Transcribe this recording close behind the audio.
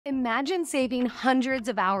Imagine saving hundreds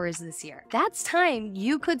of hours this year. That's time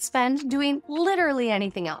you could spend doing literally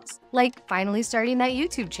anything else, like finally starting that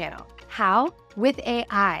YouTube channel. How? With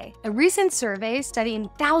AI. A recent survey studying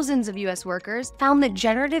thousands of US workers found that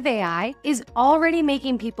generative AI is already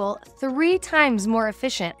making people 3 times more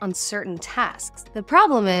efficient on certain tasks. The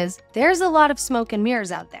problem is, there's a lot of smoke and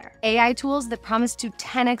mirrors out there. AI tools that promise to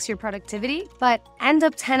 10x your productivity, but end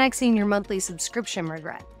up 10xing your monthly subscription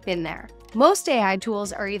regret. Been there. Most AI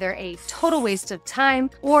tools are either a total waste of time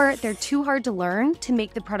or they're too hard to learn to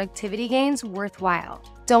make the productivity gains worthwhile.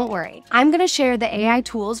 Don't worry, I'm gonna share the AI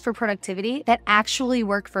tools for productivity that actually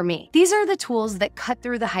work for me. These are the tools that cut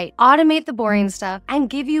through the hype, automate the boring stuff, and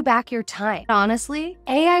give you back your time. Honestly,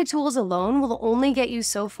 AI tools alone will only get you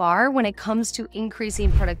so far when it comes to increasing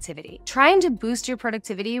productivity. Trying to boost your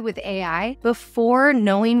productivity with AI before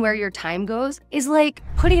knowing where your time goes is like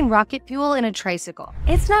putting rocket fuel in a tricycle.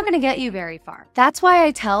 It's not gonna get you very far. That's why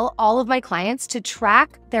I tell all of my clients to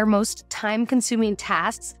track their most time-consuming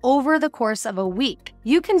tasks over the course of a week.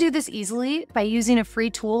 You can do this easily by using a free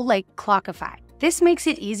tool like Clockify. This makes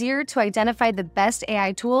it easier to identify the best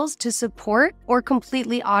AI tools to support or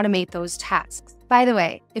completely automate those tasks. By the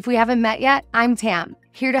way, if we haven't met yet, I'm Tam,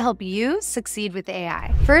 here to help you succeed with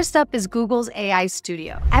AI. First up is Google's AI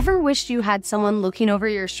Studio. Ever wished you had someone looking over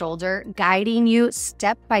your shoulder, guiding you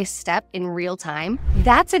step by step in real time?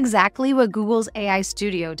 That's exactly what Google's AI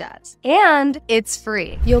Studio does. And it's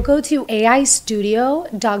free. You'll go to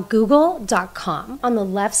aistudio.google.com. On the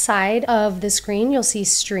left side of the screen, you'll see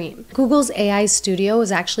Stream. Google's AI Studio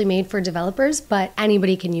is actually made for developers, but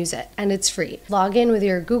anybody can use it, and it's free. Log in with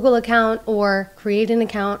your Google account or create an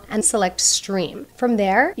account and select Stream. From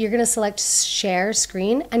there, you're gonna select Share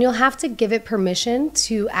Screen, and you'll have to give it permission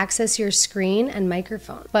to access your screen and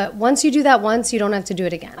microphone. But once you do that once, you don't have to do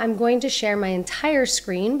it again. I'm going to share my entire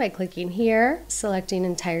screen by clicking here, selecting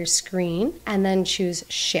entire screen, and then choose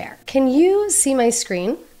Share. Can you see my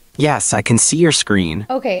screen? Yes, I can see your screen.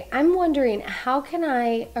 Okay, I'm wondering, how can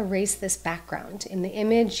I erase this background in the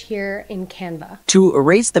image here in Canva? To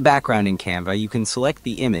erase the background in Canva, you can select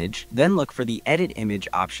the image, then look for the Edit Image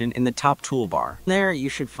option in the top toolbar. There, you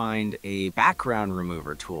should find a background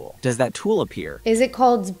remover tool. Does that tool appear? Is it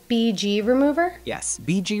called BG Remover? Yes,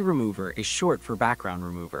 BG Remover is short for background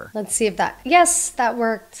remover. Let's see if yes, that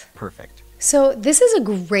worked. Perfect. So this is a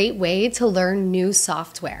great way to learn new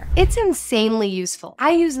software. It's insanely useful.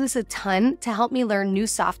 I use this a ton to help me learn new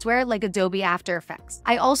software like Adobe After Effects.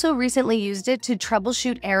 I also recently used it to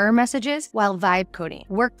troubleshoot error messages while vibe coding.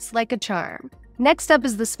 Works like a charm. Next up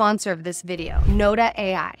is the sponsor of this video, Nota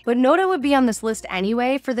AI. But Nota would be on this list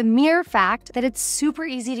anyway for the mere fact that it's super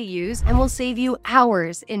easy to use and will save you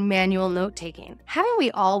hours in manual note-taking. Haven't we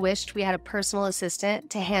all wished we had a personal assistant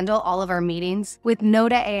to handle all of our meetings? With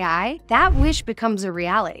Nota AI, that wish becomes a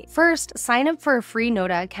reality. First, sign up for a free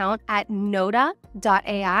Nota account at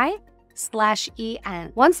nota.ai/en.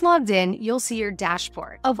 Once logged in, you'll see your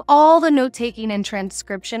dashboard. Of all the note-taking and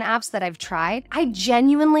transcription apps that I've tried, I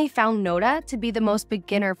genuinely found Nota to be the most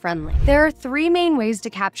beginner-friendly. There are 3 main ways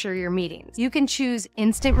to capture your meetings. You can choose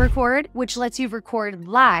Instant Record, which lets you record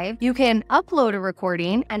live. You can upload a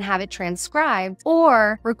recording and have it transcribed,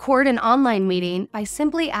 or record an online meeting by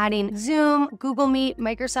simply adding Zoom, Google Meet,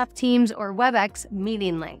 Microsoft Teams, or WebEx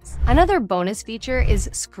meeting links. Another bonus feature is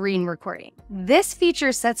screen recording. This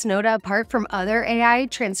feature sets Nota apart from other AI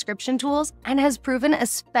transcription tools and has proven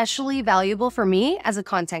especially valuable for me as a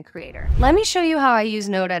content creator. Let me show you how I use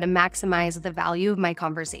Nota to maximize the value of my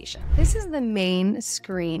conversation. This is the main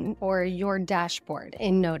screen or your dashboard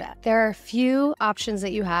in Nota. There are a few options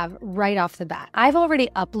that you have right off the bat. I've already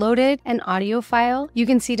uploaded an audio file. You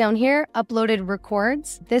can see down here, uploaded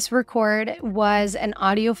records. This record was an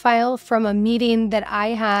audio file from a meeting that I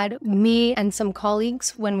had, me and some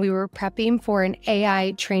colleagues, when we were prepping for an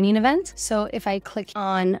AI training event. So if I click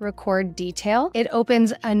on record detail, it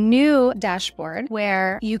opens a new dashboard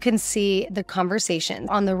where you can see the conversation.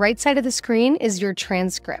 On the right side of the screen is your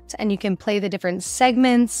transcript, and you can play the different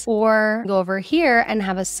segments or go over here and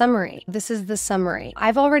have a summary. This is the summary.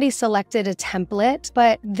 I've already selected a template,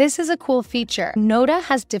 but this is a cool feature. Nota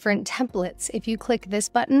has different templates. If you click this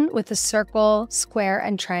button with the circle, square,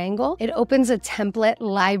 and triangle, it opens a template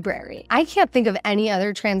library. I can't think of any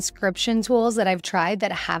other transcription tools that I've tried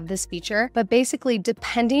that have this this feature, but basically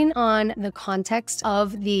depending on the context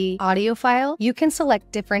of the audio file, you can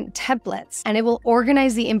select different templates and it will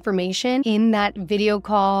organize the information in that video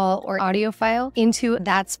call or audio file into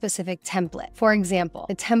that specific template. For example,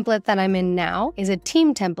 the template that I'm in now is a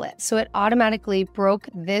team template. So it automatically broke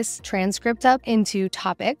this transcript up into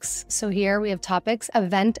topics. So here we have topics,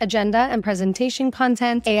 event agenda and presentation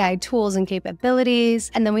content, AI tools and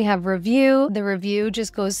capabilities, and then we have review. The review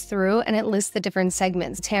just goes through and it lists the different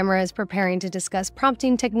segments. Tamara is preparing to discuss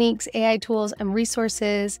prompting techniques, AI tools, and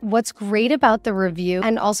resources. What's great about the review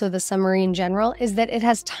and also the summary in general is that it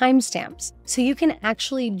has timestamps. So you can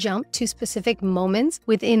actually jump to specific moments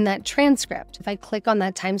within that transcript. If I click on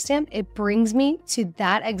that timestamp, it brings me to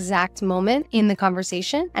that exact moment in the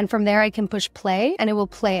conversation. And from there, I can push play and it will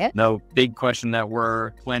play it. No, big question that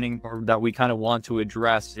we're planning or that we kind of want to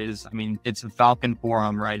address is, it's a Falcon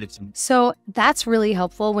forum, right? So that's really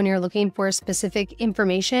helpful when you're looking for specific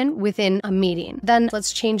information within a meeting. Then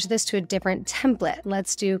let's change this to a different template.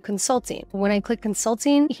 Let's do consulting. When I click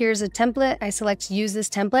consulting, here's a template. I select use this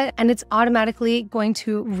template and it's automatically going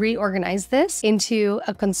to reorganize this into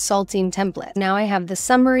a consulting template. Now I have the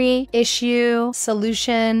summary, issue,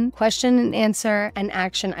 solution, question and answer, and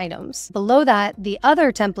action items. Below that, the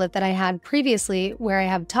other template that I had previously where I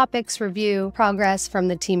have topics, review, progress from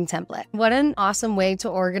the team template. What an awesome way to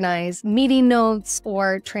organize meeting notes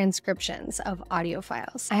or transcriptions of audio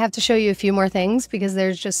files. I have to show you a few more things because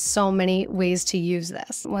there's just so many ways to use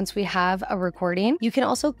this. Once we have a recording, you can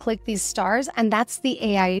also click these stars and that's the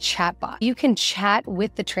AI chatbot. You can chat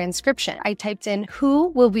with the transcription. I typed in who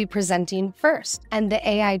will be presenting first, and the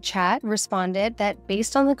AI chat responded that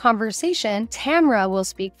based on the conversation, Tamara will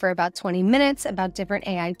speak for about 20 minutes about different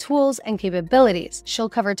AI tools and capabilities. She'll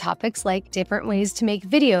cover topics like different ways to make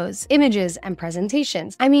videos, images, and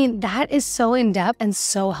presentations. That is so in-depth and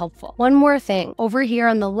so helpful. One more thing, over here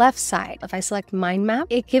on the left side, if I select mind map,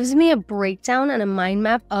 it gives me a breakdown and a mind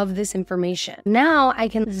map of this information. Now I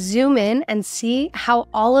can zoom in and see how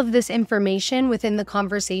all of this information within the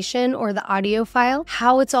conversation or the audio file,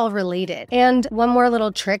 how it's all related. And one more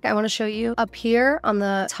little trick I want to show you. Up here on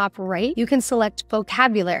the top right, you can select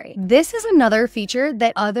vocabulary. This is another feature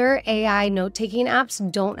that other AI note-taking apps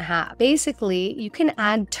don't have. Basically, you can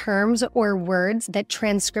add terms or words that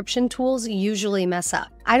transcription tools usually mess up.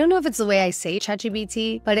 I don't know if it's the way I say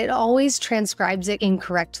ChatGPT, but it always transcribes it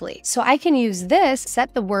incorrectly. So I can use this,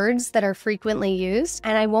 set the words that are frequently used,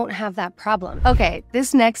 and I won't have that problem. Okay,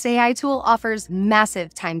 this next AI tool offers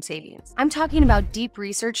massive time savings. I'm talking about deep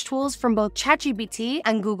research tools from both ChatGPT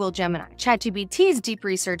and Google Gemini. ChatGPT's deep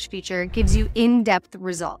research feature gives you in-depth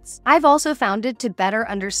results. I've also found it to better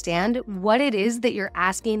understand what it is that you're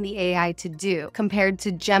asking the AI to do compared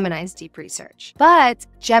to Gemini's deep research. But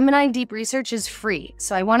Gemini deep research is free,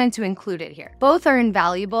 so I wanted to include it here. Both are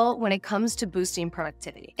invaluable when it comes to boosting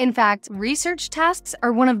productivity. In fact, research tasks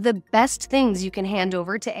are one of the best things you can hand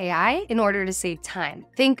over to AI in order to save time.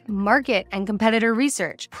 Think market and competitor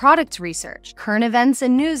research, product research, current events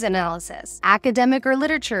and news analysis, academic or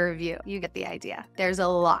literature review. You get the idea. There's a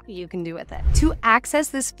lot you can do with it. To access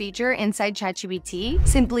this feature inside ChatGPT,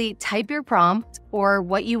 simply type your prompt or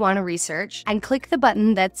what you want to research and click the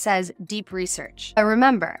button that says Deep Research. But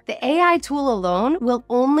remember, the AI tool alone will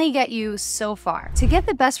only get you so far. To get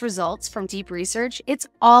the best results from deep research, it's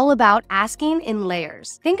all about asking in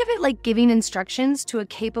layers. Think of it like giving instructions to a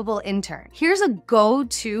capable intern. Here's a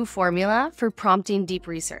go-to formula for prompting deep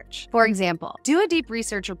research. For example, do a deep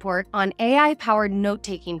research report on AI-powered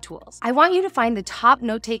note-taking tools. I want you to find the top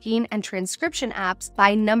note-taking and transcription apps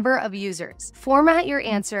by number of users. Format your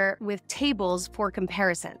answer with tables for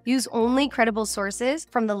comparison. Use only credible sources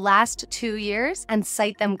from the last 2 years and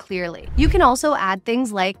cite them clearly. You can also add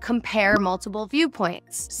things like compare multiple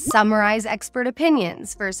viewpoints, summarize expert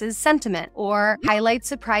opinions versus sentiment, or highlight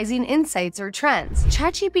surprising insights or trends.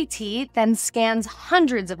 ChatGPT then scans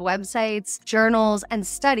hundreds of websites, journals, and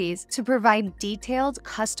studies to provide detailed,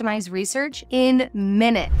 customized research in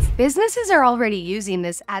minutes. Businesses are already using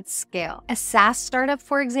this at scale. A SaaS startup,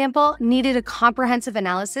 for example, needed a comprehensive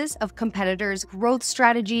analysis of competitors' growth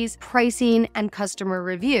strategies, pricing, and customer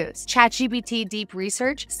reviews. ChatGPT Deep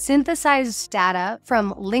Research synthesized data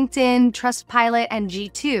from LinkedIn, Trustpilot, and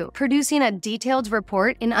G2, producing a detailed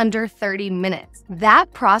report in under 30 minutes.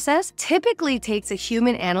 That process typically takes a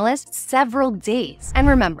human analyst several days. And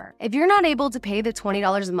remember, if you're not able to pay the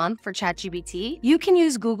 $20 a month for ChatGPT, you can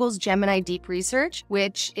use Google's Gemini Deep Research,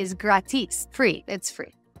 which is gratis, free. It's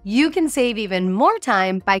free. You can save even more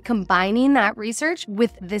time by combining that research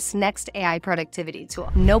with this next AI productivity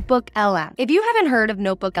tool, Notebook LM. If you haven't heard of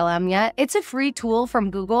Notebook LM yet, it's a free tool from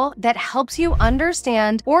Google that helps you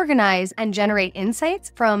understand, organize, and generate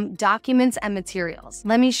insights from documents and materials.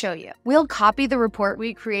 Let me show you. We'll copy the report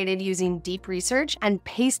we created using deep research and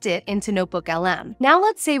paste it into Notebook LM. Now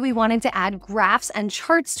let's say we wanted to add graphs and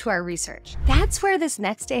charts to our research. That's where this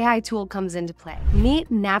next AI tool comes into play. Meet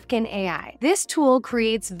Napkin AI. This tool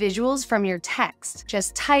creates visuals from your text.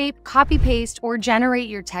 Just type, copy paste, or generate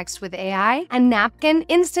your text with AI, and Napkin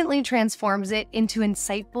instantly transforms it into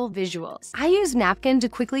insightful visuals. I use Napkin to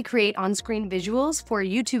quickly create on-screen visuals for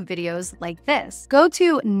YouTube videos like this. Go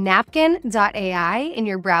to napkin.ai in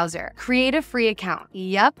your browser. Create a free account.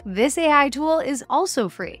 Yup, this AI tool is also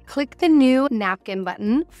free. Click the new Napkin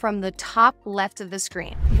button from the top left of the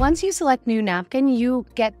screen. Once you select new Napkin, you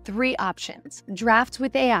get 3 options. Draft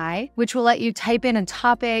with AI, which will let you type in a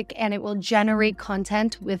topic and it will generate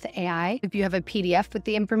content with AI. If you have a PDF with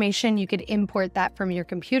the information, you could import that from your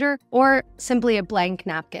computer, or simply a blank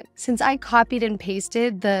napkin. Since I copied and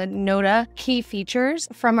pasted the Nota key features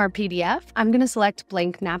from our PDF, I'm going to select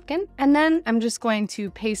blank napkin, and then I'm just going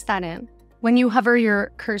to paste that in. When you hover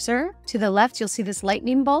your cursor to the left, you'll see this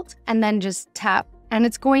lightning bolt, and then just tap, and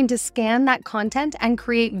it's going to scan that content and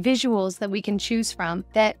create visuals that we can choose from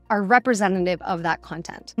that are representative of that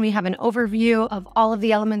content. We have an overview of all of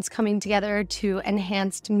the elements coming together to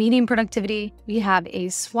enhanced meeting productivity. We have a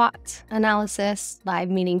SWOT analysis, live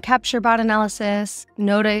meeting capture bot analysis,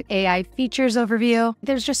 Nota AI features overview.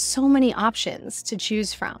 There's just so many options to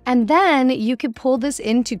choose from. And then you could pull this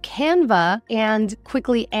into Canva and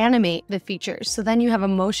quickly animate the features. So then you have a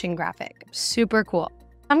motion graphic. Super cool.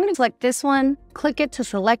 I'm going to select this one, click it to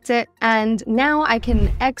select it, and now I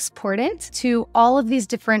can export it to all of these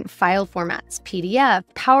different file formats: PDF,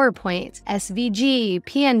 PowerPoint, SVG,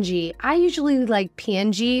 PNG. I usually like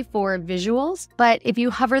PNG for visuals, but if you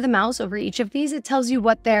hover the mouse over each of these, it tells you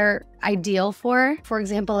what they're ideal for. For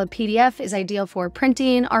example, a PDF is ideal for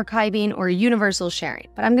printing, archiving, or universal sharing.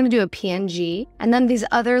 But I'm going to do a PNG, and then these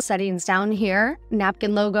other settings down here,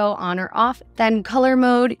 napkin logo on or off. Then color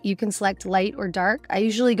mode, you can select light or dark. I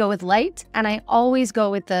usually go with light, and I always go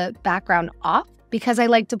with the background off, because I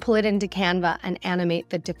like to pull it into Canva and animate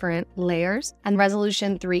the different layers. And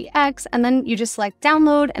resolution 3x, and then you just select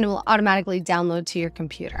download and it will automatically download to your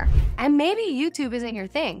computer. And maybe YouTube isn't your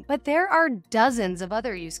thing, but there are dozens of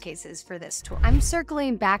other use cases for this tool. I'm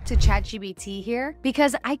circling back to ChatGPT here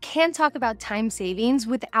because I can't talk about time savings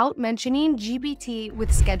without mentioning GPT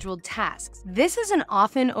with scheduled tasks. This is an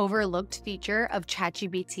often overlooked feature of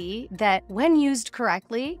ChatGPT that, when used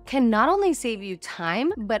correctly, can not only save you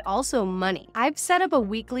time, but also money. I've set up a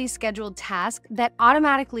weekly scheduled task that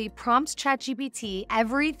automatically prompts ChatGPT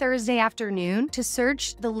every Thursday afternoon to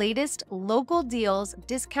search the latest local deals,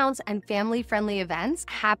 discounts, and family-friendly events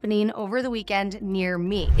happening over the weekend near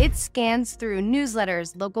me. It scans through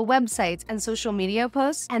newsletters, local websites, and social media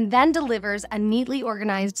posts, and then delivers a neatly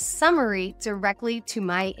organized summary directly to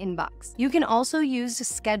my inbox. You can also use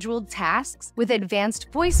scheduled tasks with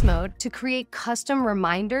advanced voice mode to create custom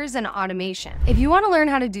reminders and automation. If you want to learn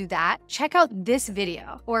how to do that, check out this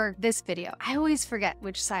video or this video. I always forget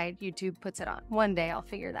which side YouTube puts it on. One day I'll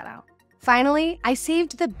figure that out. Finally, I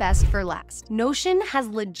saved the best for last. Notion has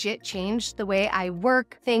legit changed the way I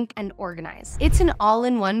work, think, and organize. It's an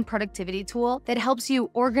all-in-one productivity tool that helps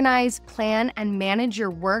you organize, plan, and manage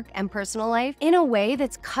your work and personal life in a way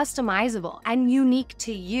that's customizable and unique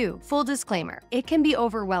to you. Full disclaimer, it can be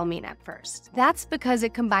overwhelming at first. That's because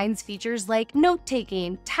it combines features like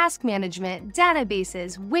note-taking, task management,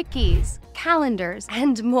 databases, wikis, calendars,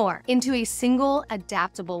 and more into a single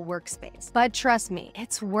adaptable workspace. But trust me,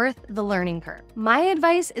 it's worth the learning curve. My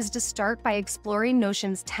advice is to start by exploring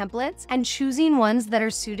Notion's templates and choosing ones that are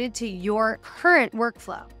suited to your current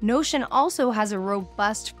workflow. Notion also has a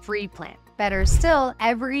robust free plan. Better still,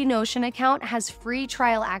 every Notion account has free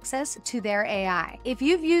trial access to their AI. If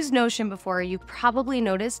you've used Notion before, you've probably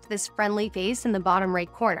noticed this friendly face in the bottom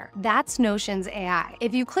right corner. That's Notion's AI.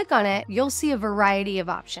 If you click on it, you'll see a variety of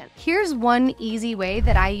options. Here's one easy way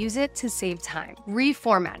that I use it to save time: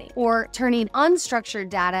 reformatting, or turning unstructured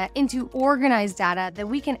data into organized data that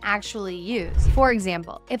we can actually use. For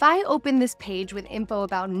example, if I open this page with info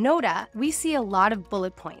about Nota, we see a lot of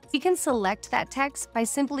bullet points. We can select that text by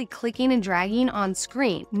simply clicking and dragging on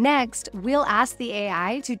screen. Next, we'll ask the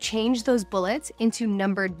AI to change those bullets into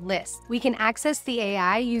numbered lists. We can access the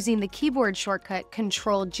AI using the keyboard shortcut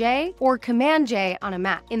Control-J or Command-J on a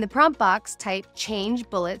Mac. In the prompt box, type change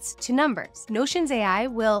bullets to numbers. Notion's AI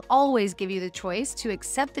will always give you the choice to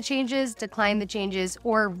accept the changes, decline the changes,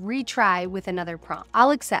 or retry with another prompt.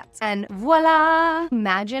 I'll accept, and voila!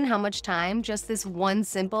 Imagine how much time just this one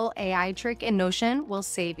simple AI trick in Notion will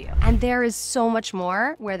save you. And there is so much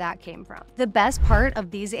more where that came from. The best part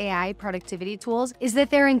of these AI productivity tools is that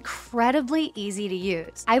they're incredibly easy to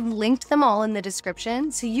use. I've linked them all in the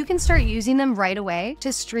description so you can start using them right away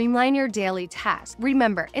to streamline your daily tasks.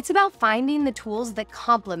 Remember, it's about finding the tools that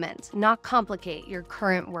complement, not complicate, your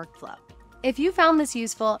current workflow. If you found this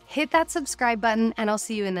useful, hit that subscribe button and I'll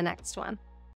see you in the next one.